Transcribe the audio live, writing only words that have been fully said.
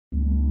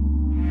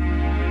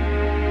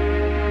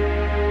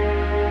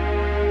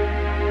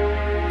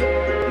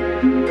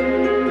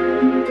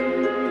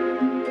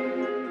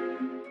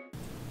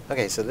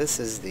Okay, so this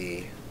is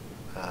the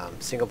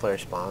single player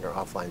spawn, or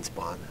offline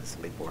spawn, as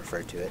some people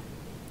refer to it.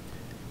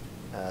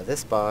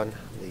 This spawn,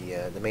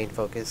 the main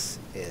focus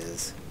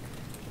is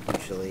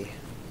usually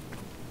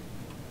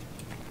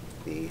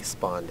the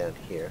spawn down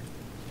here,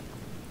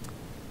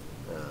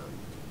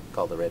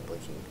 called the red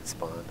blinking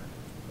spawn.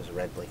 There's a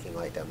red blinking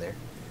light down there.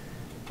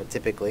 But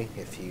typically,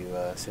 if you,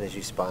 as soon as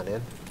you spawn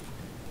in,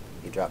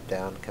 you drop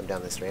down, come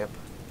down this ramp,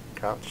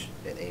 crouch,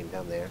 and aim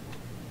down there.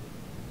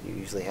 You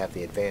usually have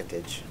the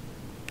advantage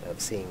of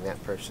seeing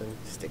that person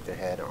stick their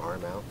head or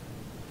arm out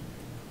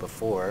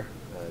before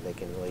they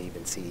can really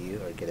even see you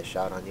or get a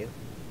shot on you.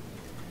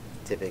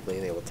 Typically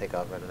they will take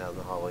off running down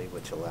the hallway,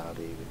 which allows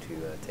you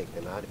to take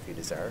them out if you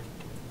desire.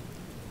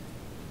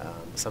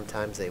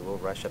 Sometimes they will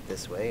rush up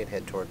this way and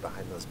head toward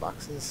behind those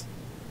boxes.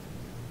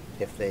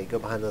 If they go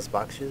behind those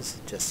boxes,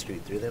 just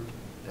shoot through them,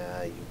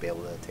 you'll be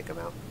able to take them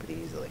out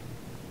pretty easily.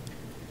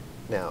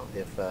 Now,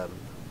 if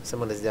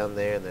someone is down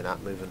there and they're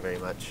not moving very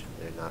much,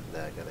 they're not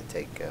going to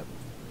take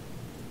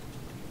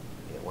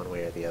one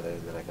way or the other,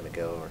 they're not going to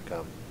go or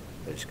come,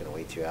 they're just going to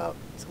wait you out.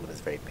 Someone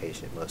is very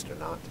patient, most are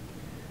not.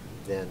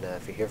 Then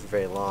if you're here for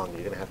very long,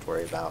 you're going to have to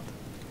worry about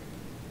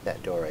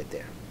that door right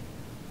there.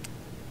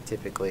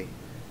 Typically,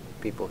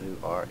 people who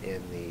are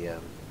in the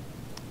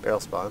barrel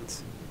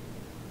spawns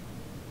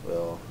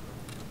will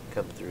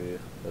come through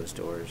those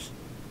doors.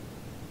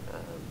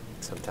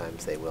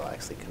 Sometimes they will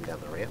actually come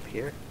down the ramp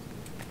here.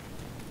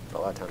 But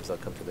a lot of times they'll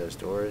come through those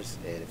doors,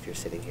 and if you're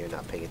sitting here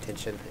not paying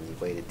attention and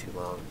you've waited too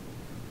long,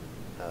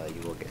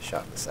 you will get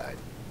shot in the side.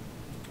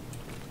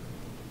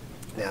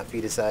 Now, if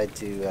you decide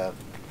to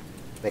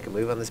make a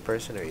move on this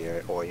person, or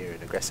you're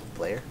an aggressive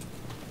player,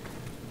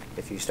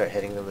 if you start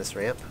heading on this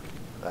ramp,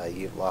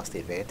 you've lost the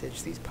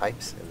advantage. These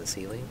pipes in the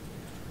ceiling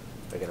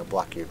are going to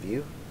block your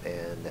view,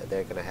 and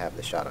they're going to have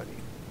the shot on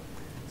you.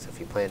 So if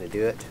you plan to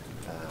do it,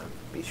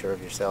 be sure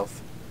of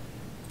yourself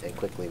and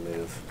quickly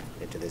move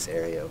into this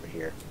area over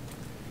here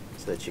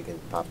so that you can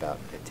pop out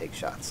and take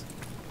shots.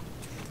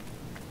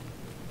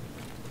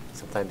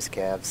 Sometimes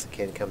calves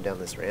can come down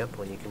this ramp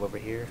when you come over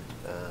here,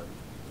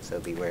 so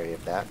be wary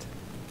of that.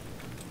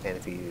 And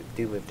if you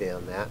do move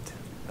down that,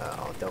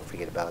 don't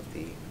forget about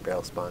the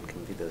barrel spawn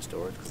coming through those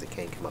doors, because it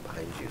can come up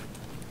behind you.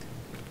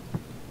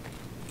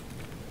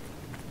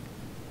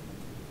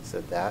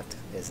 So that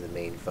is the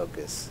main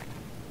focus,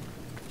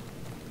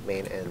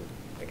 main and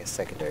I guess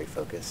secondary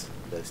focus,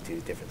 those two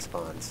different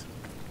spawns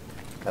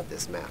of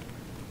this map.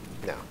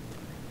 Now,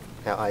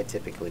 how I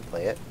typically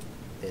play it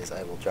is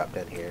I will drop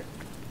down here,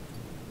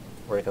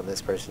 work on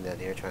this person down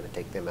here, trying to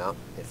take them out.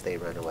 If they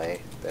run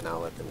away, then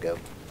I'll let them go.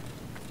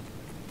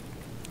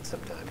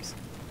 Sometimes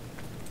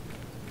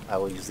I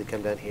will usually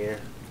come down here,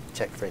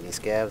 check for any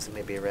scavs that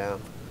may be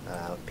around,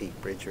 peek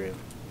bridge room,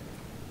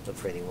 look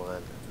for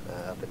anyone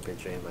up in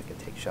bridge room I can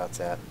take shots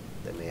at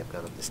that may have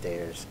gone up the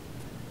stairs,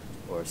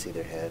 or see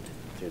their head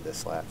through the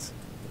slats,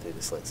 through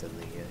the slits in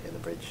the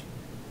bridge,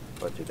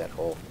 or through that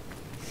hole.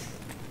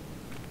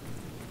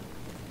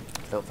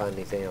 If I don't find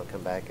anything, I'll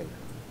come back and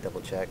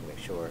double check, make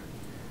sure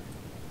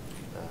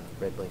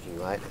red blinking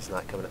light is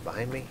not coming up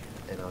behind me,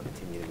 and I'll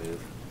continue to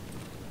move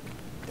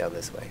down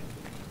this way.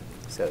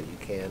 So you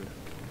can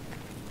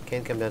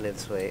come down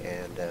this way,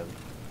 and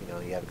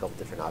you have a couple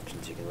different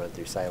options. You can run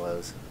through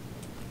silos,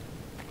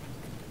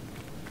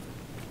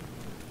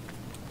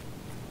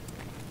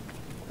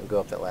 and go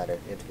up that ladder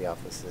into the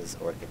offices,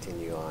 or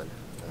continue on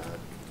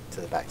to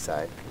the back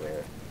side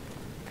where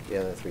the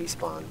other three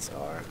spawns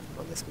are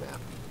on this map.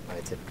 I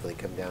typically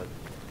come down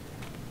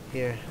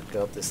here,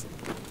 go up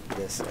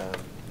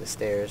the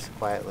stairs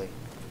quietly,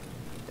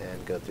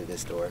 and go through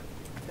this door,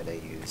 and I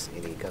use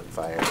any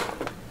gunfire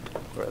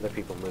or other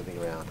people moving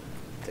around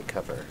to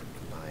cover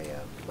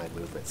my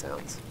movement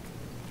sounds.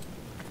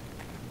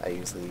 I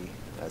usually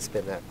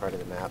spend that part of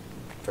the map,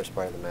 first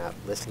part of the map,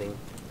 listening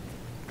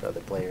to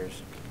other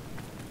players,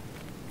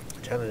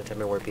 trying to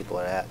determine where people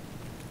are at,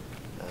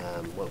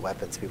 what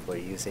weapons people are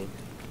using,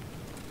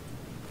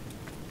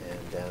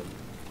 and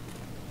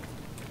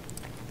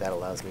that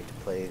allows me to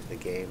play the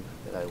game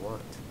that I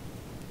want.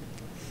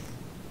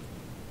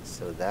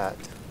 So that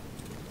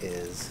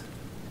is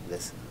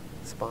this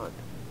spawn.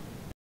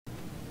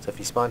 So if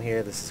you spawn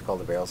here, this is called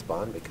the barrel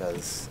spawn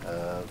because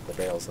of the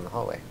barrels in the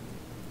hallway.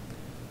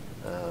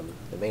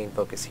 The main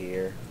focus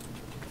here,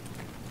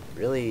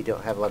 really you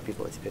don't have a lot of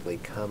people that typically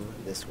come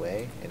this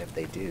way, and if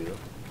they do,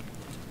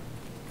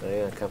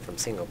 they're going to come from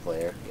single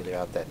player, either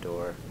out that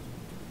door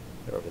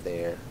or over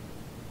there.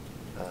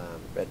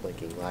 Red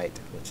blinking light,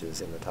 which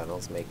is in the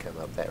tunnels, may come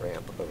up that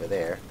ramp over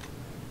there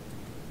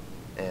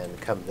and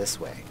come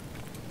this way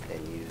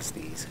and use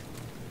these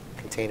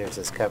containers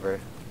as cover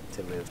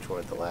to move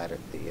toward the ladder,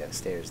 the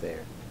stairs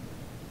there,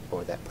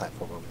 or that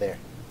platform over there.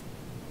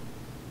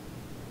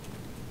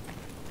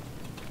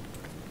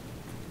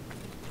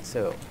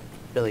 So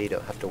really you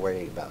don't have to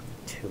worry about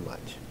too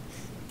much.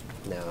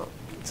 Now,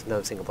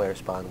 no single player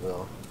spawn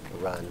will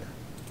run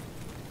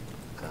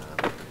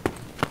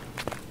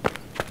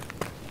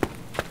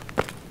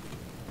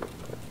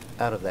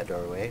out of that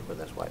doorway where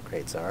those white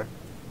crates are,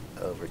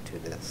 over to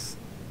this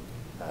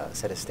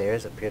set of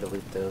stairs up here to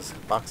loot those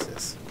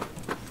boxes.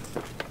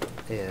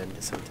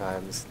 And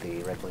sometimes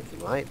the red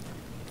blinking light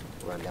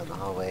will run down the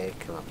hallway,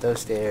 come up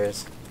those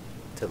stairs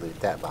to loot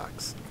that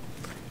box.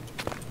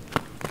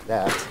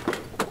 That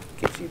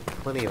gives you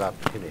plenty of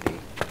opportunity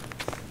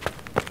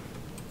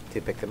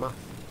to pick them off,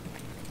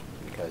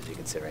 because you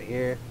can sit right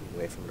here, you can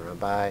wait for them to run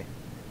by,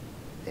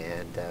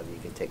 and you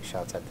can take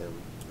shots at them,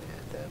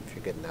 and if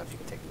you're good enough you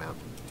can take them out.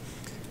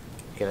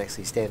 You can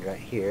actually stand right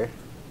here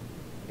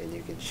and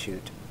you can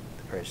shoot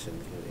the person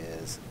who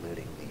is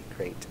looting the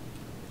crate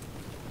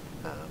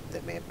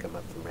that may have come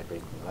up from red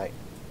blinking light.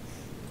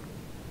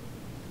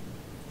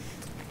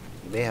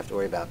 You may have to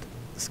worry about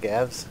the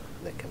scavs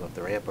that come up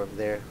the ramp over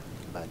there,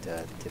 but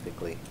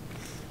typically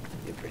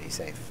you're pretty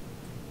safe.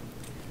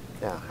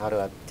 Now, how do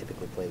I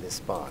typically play this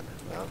spawn?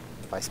 Well,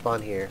 if I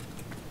spawn here,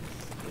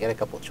 you get a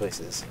couple of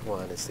choices.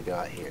 One is to go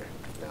out here.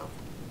 Now,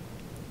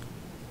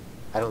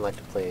 I don't like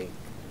to play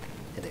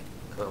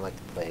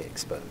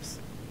exposed.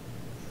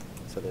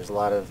 So there's a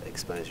lot of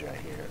exposure right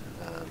here.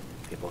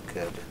 People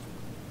could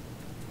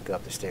go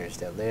up the stairs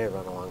down there,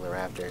 run along the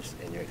rafters,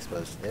 and you're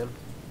exposed to them.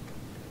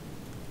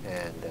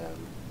 And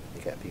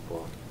you got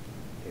people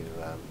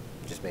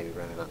who just maybe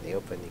running out in the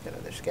open. You got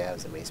other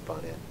scavs that may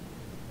spawn in.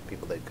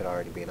 People that could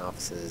already be in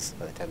offices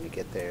by the time you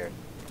get there.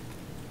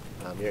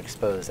 You're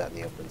exposed out in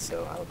the open,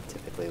 so I would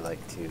typically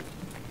like to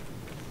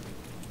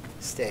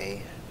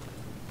stay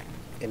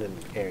in an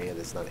area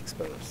that's not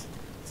exposed.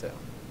 So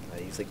I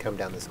usually come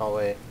down this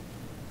hallway,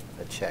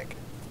 I check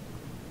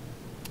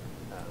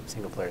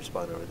single player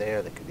spawn over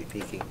there that could be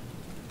peeking.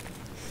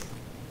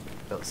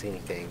 Don't see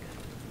anything,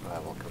 I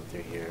will come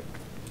through here,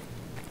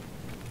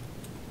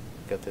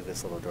 go through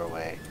this little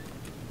doorway.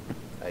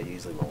 I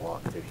usually will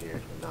walk through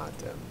here, not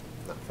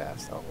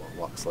fast. I'll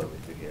walk slowly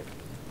through here.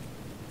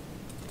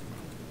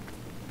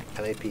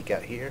 I may peek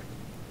out here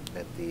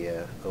at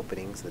the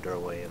openings, the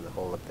doorway, and the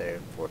hole up there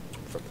for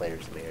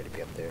players who may already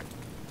be up there.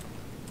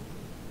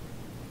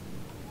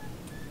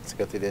 Let's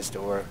go through this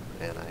door,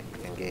 and I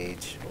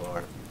engage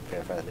or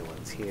verify that no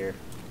one's here.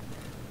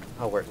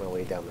 I'll work my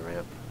way down the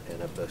ramp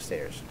and up those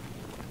stairs.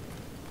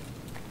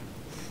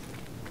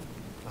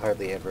 I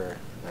hardly ever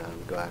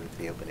go out into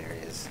the open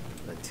areas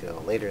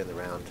until later in the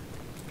round,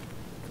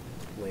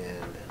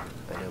 when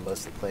I know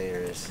most of the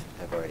players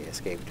have already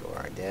escaped or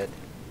are dead,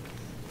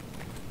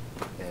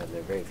 and there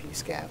are very few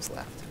scavs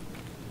left.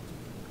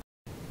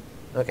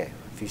 Okay,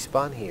 if you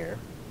spawn here,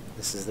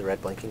 this is the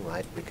red blinking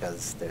light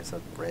because there's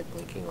a red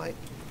blinking light.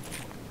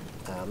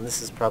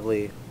 This is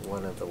probably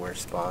one of the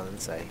worst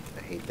spawns. I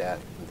hate that.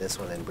 This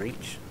one and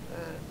Breach.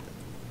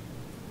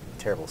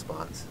 Terrible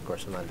spawns. Of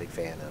course, I'm not a big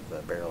fan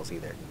of barrels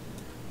either.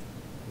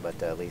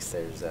 But at least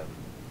there's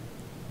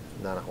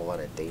not a whole lot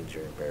of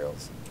danger in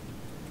barrels.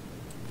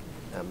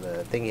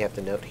 The thing you have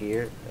to note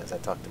here, as I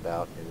talked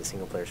about in the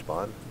single player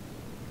spawn,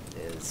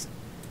 is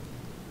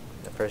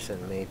a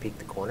person may peek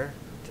the corner,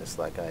 just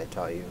like I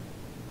taught you.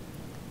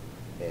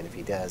 And if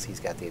he does, he's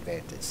got the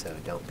advantage, so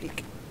don't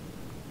peek.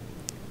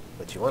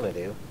 What you want to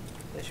do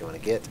is you want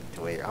to get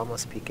to where you're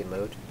almost peeking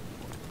mode.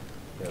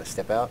 You want to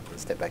step out and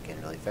step back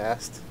in really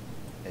fast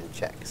and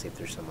check, see if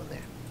there's someone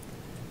there.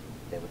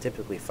 They will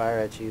typically fire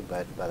at you,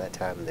 but by that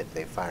time that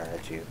they fire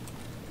at you,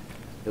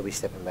 you'll be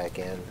stepping back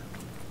in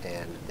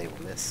and they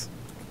will miss.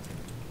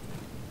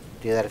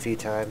 Do that a few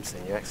times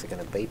and you're actually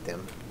going to bait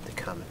them to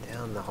come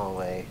down the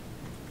hallway,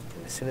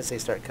 and as soon as they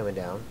start coming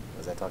down,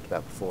 as I talked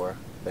about before,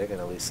 they're going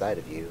to lose sight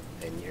of you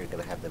and you're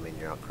going to have them in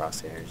your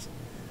crosshairs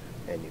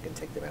and you can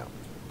take them out.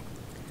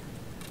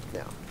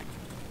 Now,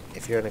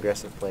 if you're an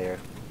aggressive player,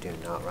 do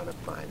not run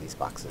up behind these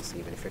boxes,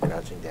 even if you're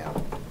crouching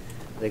down.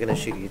 They're going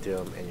to shoot you through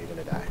them and you're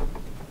going to die.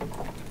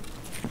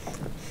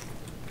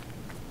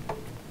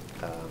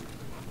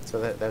 So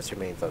that's your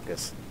main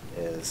focus,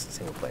 is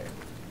single player.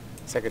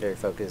 Secondary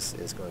focus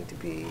is going to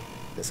be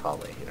this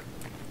hallway here.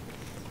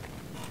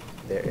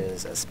 There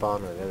is a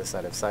spawn on the other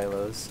side of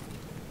silos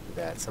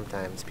that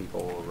sometimes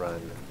people will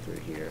run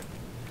through here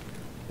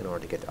in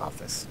order to get to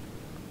office.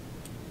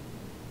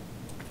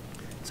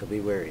 So be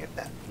wary of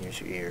that. Use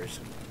your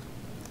ears.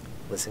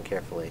 Listen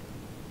carefully.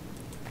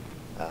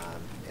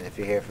 And if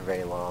you're here for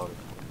very long,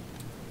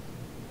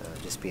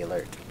 just be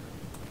alert.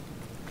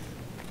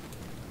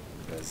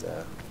 Because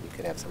you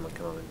could have someone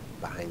coming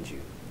behind you.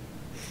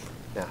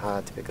 Now, how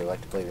I typically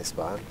like to play this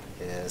spawn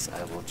is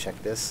I will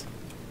check this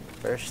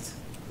first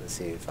and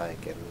see if I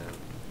can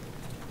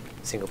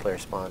single player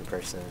spawn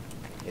person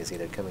is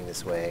either coming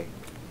this way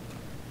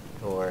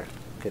or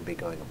could be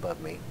going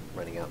above me,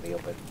 running out in the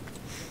open.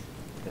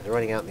 If they're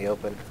running out in the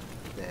open,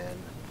 then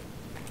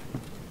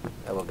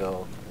I will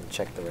go and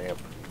check the ramp,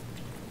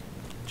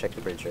 check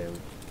the bridge room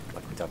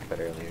like we talked about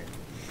earlier,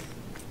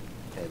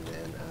 and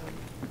then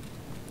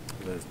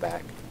move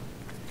back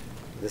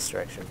this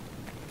direction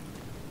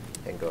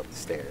and go up the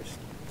stairs.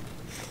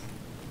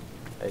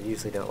 I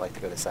usually don't like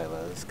to go to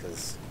silos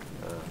because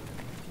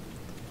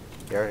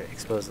you are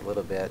exposed a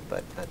little bit,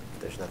 but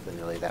there's nothing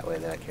really that way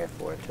that I care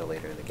for until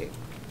later in the game.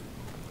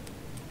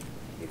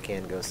 You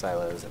can go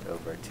silos and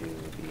over to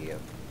the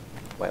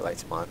white light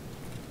spawn.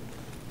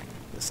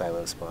 the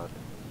silo spawn,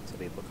 so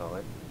people call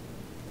it,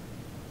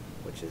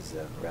 which is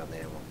around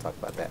there, and we'll talk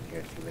about that here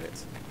in a few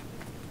minutes.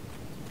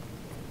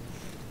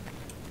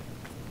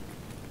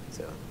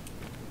 So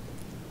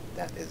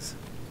that is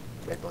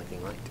red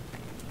blinking light.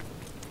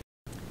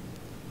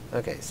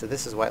 Okay, so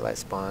this is white light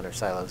spawn or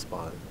silo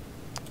spawn,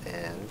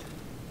 and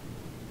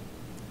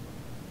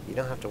you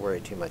don't have to worry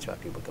too much about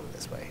people coming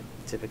this way.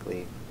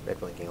 Typically, red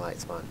blinking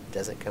light spawn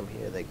doesn't come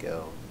here. They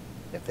go,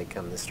 if they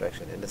come this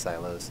direction into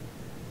silos,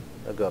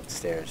 they'll go up the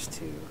stairs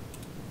to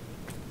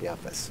the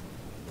office.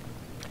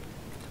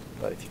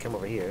 But if you come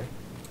over here,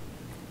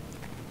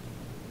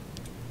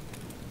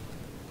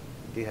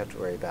 you do have to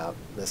worry about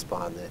the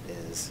spawn that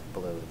is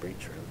below the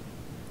breach room,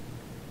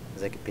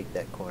 because they can peek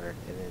that corner,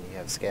 and then you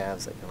have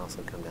scavs that can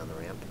also come down the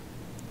ramp.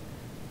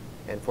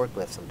 And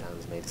forklifts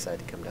sometimes may decide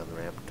to come down the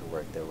ramp to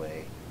work their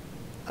way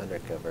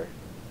undercover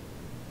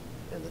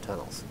in the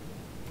tunnels.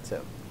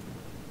 So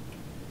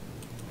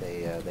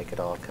they could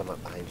all come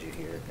up behind you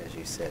here as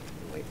you sit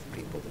and wait for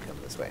people to come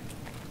this way.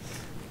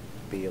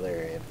 Be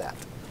leery of that.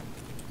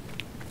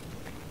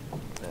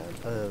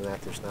 Other than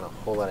that, there's not a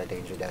whole lot of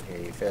danger down here.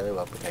 You're fairly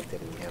well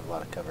protected, and you have a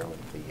lot of cover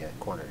with the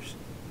corners.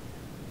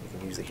 You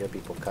can usually hear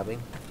people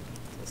coming,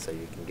 so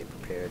you can get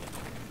prepared,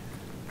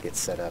 get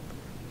set up,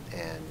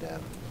 and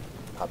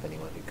pop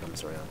anyone who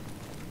comes around.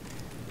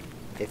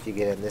 If you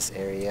get in this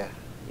area,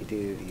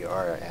 you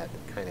are at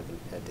kind of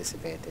a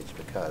disadvantage,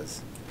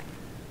 because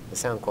the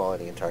sound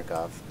quality in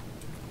Tarkov,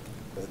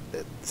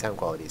 the sound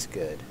quality is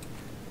good,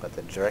 but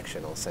the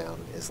directional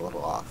sound is a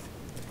little off.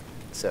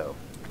 So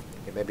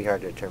it may be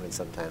hard to determine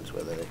sometimes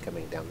whether they're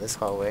coming down this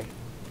hallway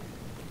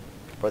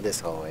or this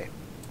hallway,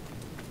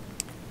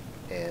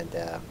 and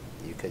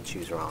you could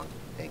choose wrong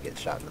and get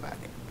shot in the back.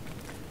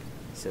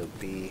 So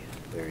be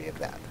wary of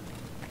that.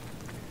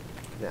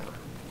 Now,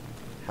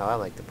 how I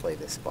like to play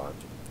this spawn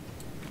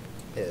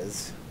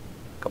is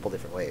a couple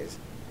different ways.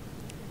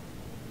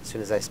 As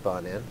soon as I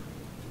spawn in,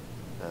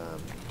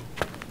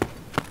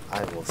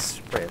 I will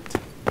sprint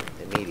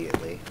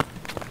immediately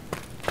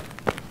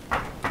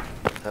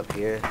up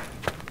here,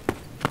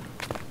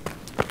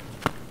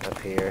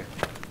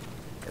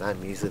 and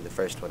I'm usually the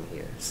first one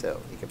here.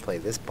 So you can play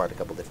this part a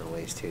couple different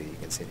ways too. You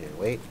can sit here and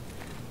wait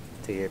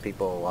till you hear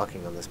people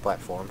walking on this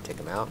platform, take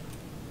them out,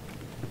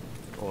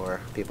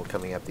 or people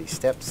coming up these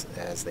steps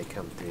as they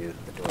come through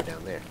the door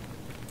down there.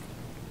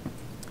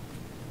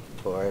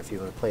 Or if you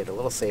want to play it a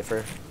little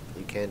safer,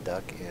 you can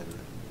duck in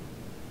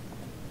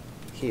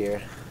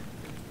here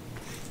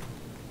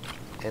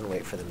and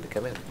wait for them to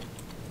come in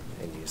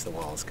and use the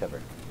wall as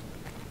cover.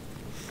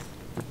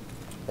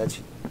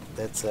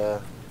 That's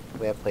the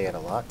way I play it a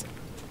lot,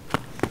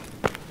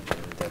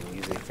 and I'm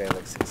usually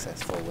fairly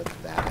successful with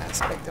that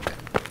aspect of it.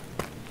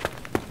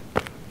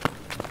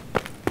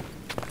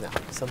 Now,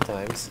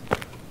 sometimes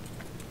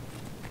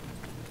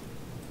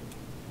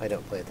I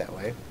don't play it that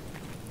way,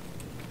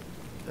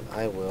 and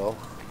I will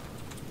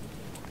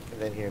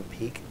come in here and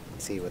peek and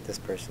see what this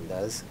person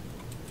does.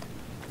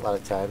 A lot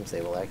of times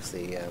they will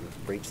actually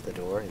breach the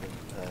door in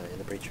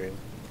the breach room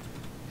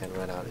and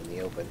run out in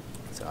the open.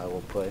 So I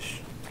will push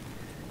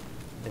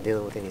and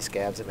deal with any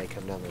scabs that may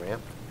come down the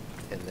ramp,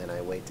 and then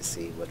I wait to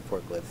see what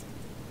forklift,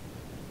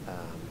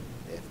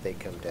 if they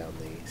come down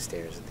the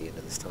stairs at the end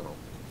of this tunnel.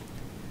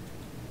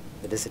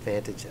 The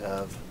disadvantage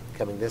of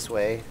coming this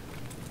way,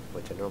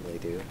 which I normally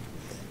do,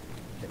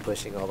 and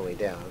pushing all the way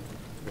down,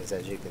 is,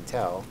 as you can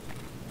tell,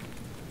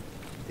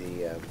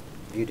 the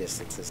view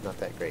distance is not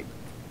that great.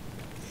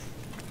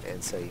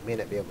 And so you may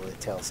not be able to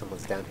tell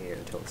someone's down here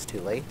until it's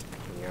too late,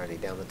 and you're already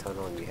down the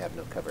tunnel and you have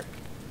no cover.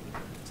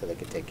 So they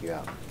could take you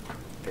out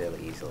fairly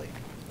easily.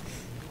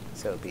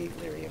 So be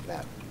leery of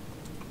that.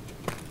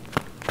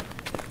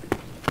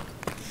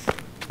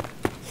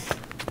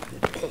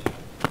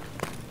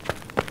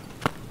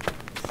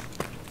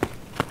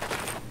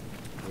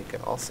 You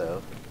can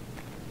also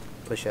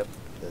push up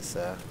this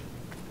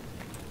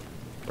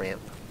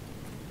ramp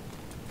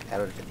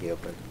out into the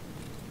open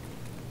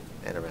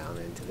and around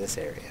into this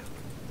area.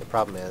 The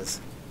problem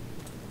is,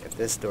 if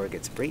this door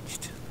gets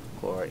breached,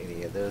 or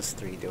any of those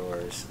three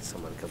doors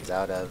someone comes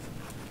out of,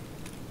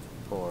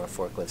 or a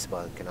forklift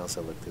spawn can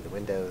also look through the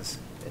windows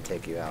and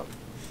take you out.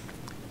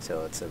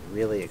 So it's a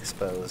really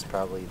exposed,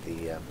 probably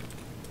the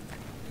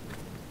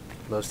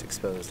most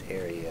exposed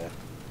area,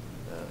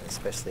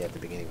 especially at the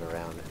beginning of a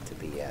round, to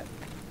be at.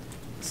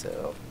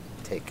 So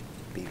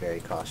be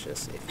very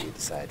cautious if you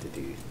decide to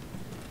do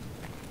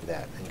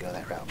that and go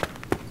that route.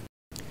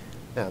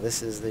 Now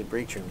this is the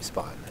breach room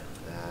spawn,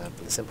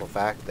 for the simple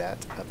fact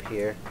that up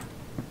here,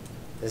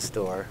 this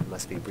door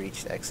must be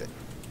breached exit.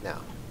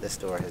 Now, this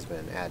door has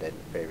been added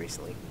very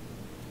recently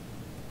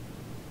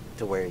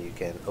to where you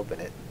can open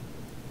it,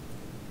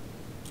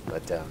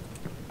 but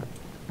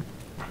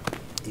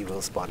you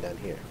will spawn down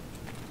here.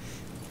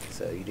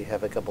 So you do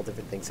have a couple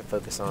different things to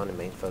focus on. The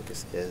main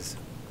focus is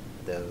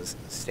those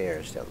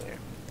stairs down there.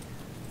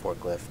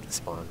 Forklift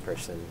spawn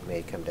person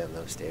may come down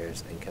those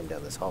stairs and come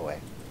down this hallway.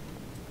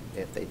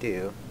 If they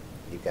do,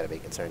 you've got to be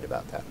concerned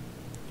about that.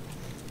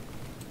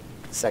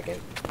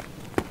 Second,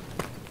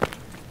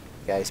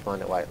 you guy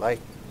spawned at white light,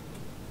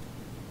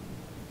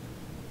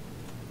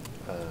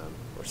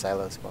 or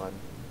silo spawn,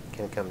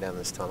 can come down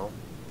this tunnel,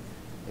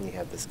 and you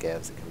have the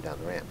scavs that come down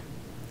the ramp.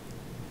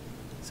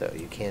 So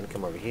you can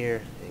come over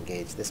here,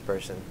 engage this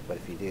person, but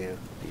if you do,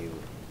 you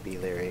be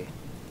leery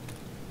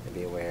and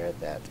be aware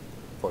that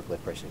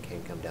forklift person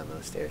can come down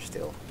those stairs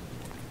still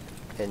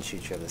and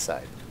shoot you on the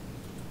side.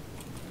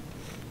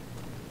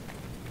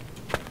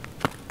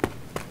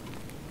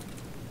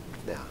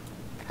 Now,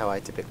 how I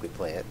typically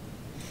play it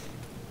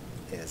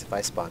is if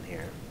I spawn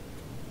here,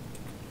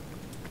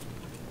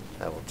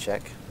 I will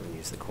check and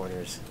use the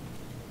corners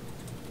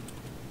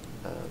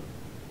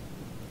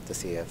to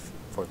see if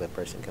forklift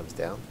person comes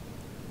down.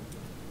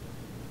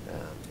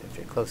 If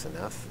you're close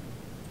enough,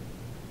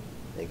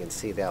 you can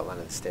see the outline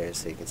of the stairs,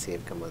 so you can see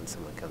if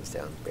someone comes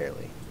down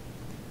barely.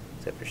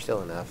 So if you're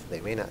still enough,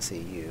 they may not see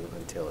you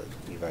until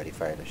you've already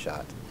fired a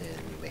shot, and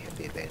you may have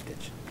the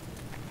advantage.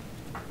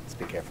 Just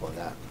be careful of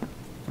that.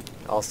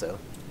 Also,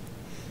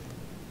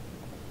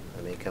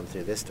 I may come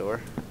through this door,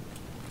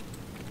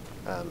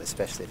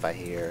 especially if I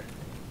hear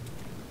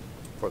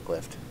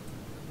forklift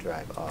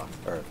drive off.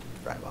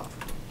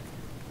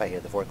 If I hear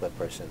the forklift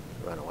person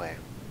run away,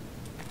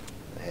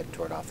 heading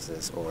toward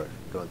offices, or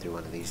going through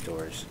one of these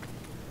doors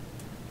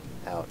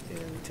out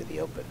into the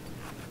open.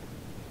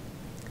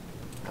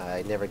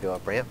 I never go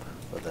up ramp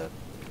for the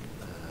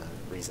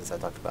reasons I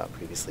talked about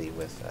previously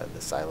with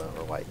the silo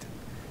or white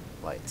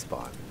light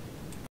spawn.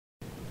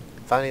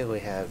 Finally, we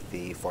have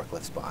the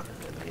forklift spawn,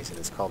 and the reason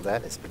it's called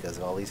that is because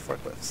of all these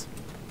forklifts.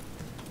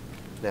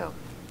 Now,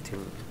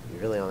 you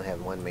really only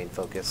have one main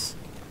focus,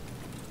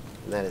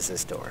 and that is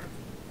this door.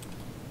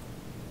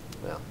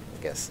 Well,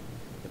 I guess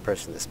the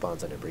person that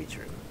spawns on a breach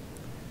room.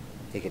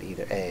 He could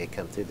either A,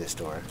 come through this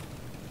door,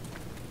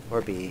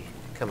 or B,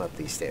 come up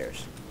these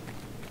stairs.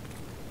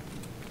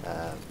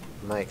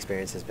 My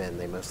experience has been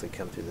they mostly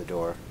come through the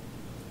door,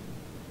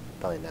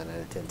 probably 9 out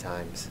of 10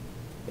 times,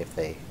 if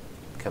they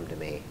come to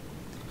me.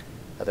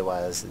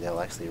 Otherwise, they'll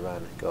actually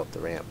go up the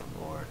ramp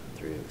or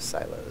through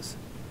silos.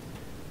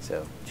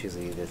 So it's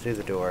usually either through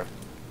the door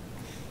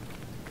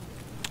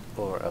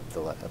or up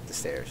the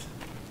stairs.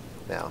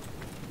 Now,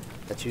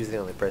 that's usually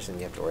the only person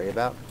you have to worry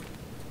about.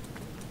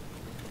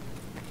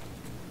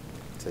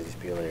 So just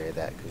be leery of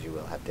that, because you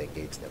will have to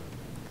engage them.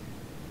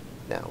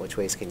 Now, which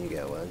ways can you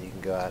go? Well, you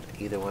can go out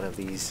either one of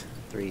these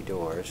 3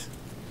 doors.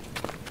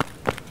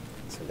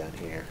 So down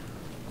here,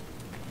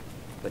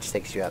 which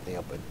takes you out in the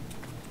open.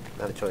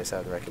 Not a choice I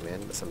would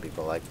recommend, but some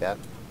people like that.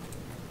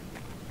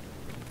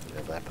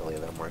 That's probably a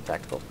little more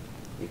tactical.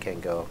 You can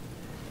go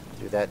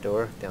through that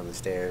door, down the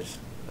stairs,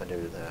 under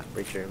the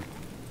breach room,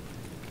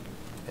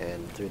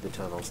 and through the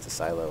tunnels to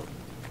silo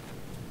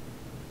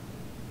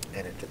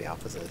and into the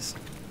offices.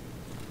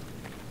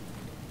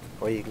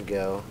 Or you can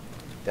go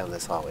down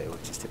this hallway,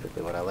 which is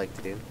typically what I like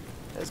to do,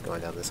 is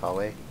going down this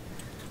hallway.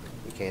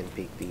 You can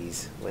peek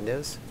these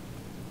windows,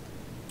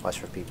 watch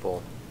for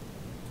people,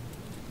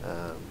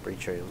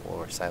 breach room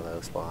or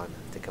silo spawn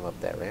to come up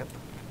that ramp,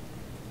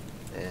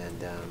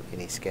 and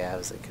any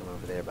scavs that come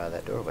over there by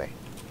that doorway.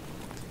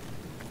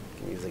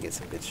 You can usually get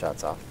some good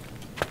shots off.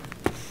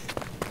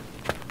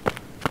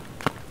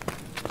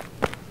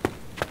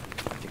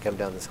 If you come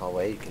down this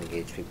hallway, you can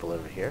engage people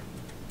over here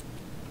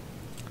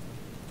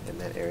in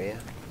that area,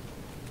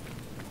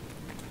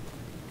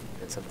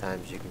 and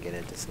sometimes you can get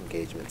into some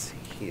engagements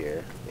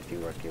here if you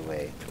work your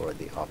way toward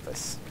the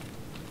office.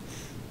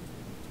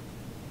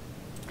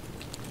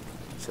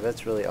 So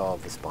that's really all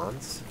of the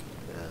spawns.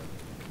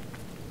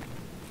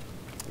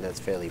 And that's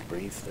fairly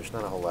brief. There's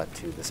not a whole lot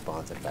to the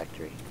spawns at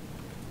factory.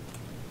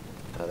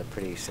 They're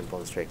pretty simple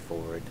and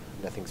straightforward.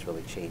 Nothing's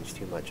really changed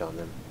too much on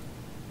them.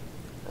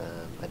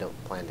 I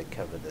don't plan to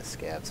cover the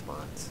scav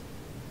spawns.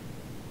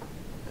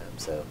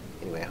 So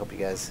anyway, I hope you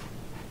guys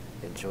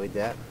enjoyed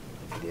that.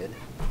 If you did,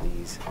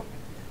 please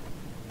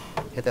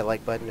hit that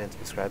like button and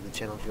subscribe to the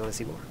channel if you want to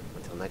see more.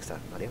 Until next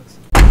time,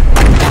 adios.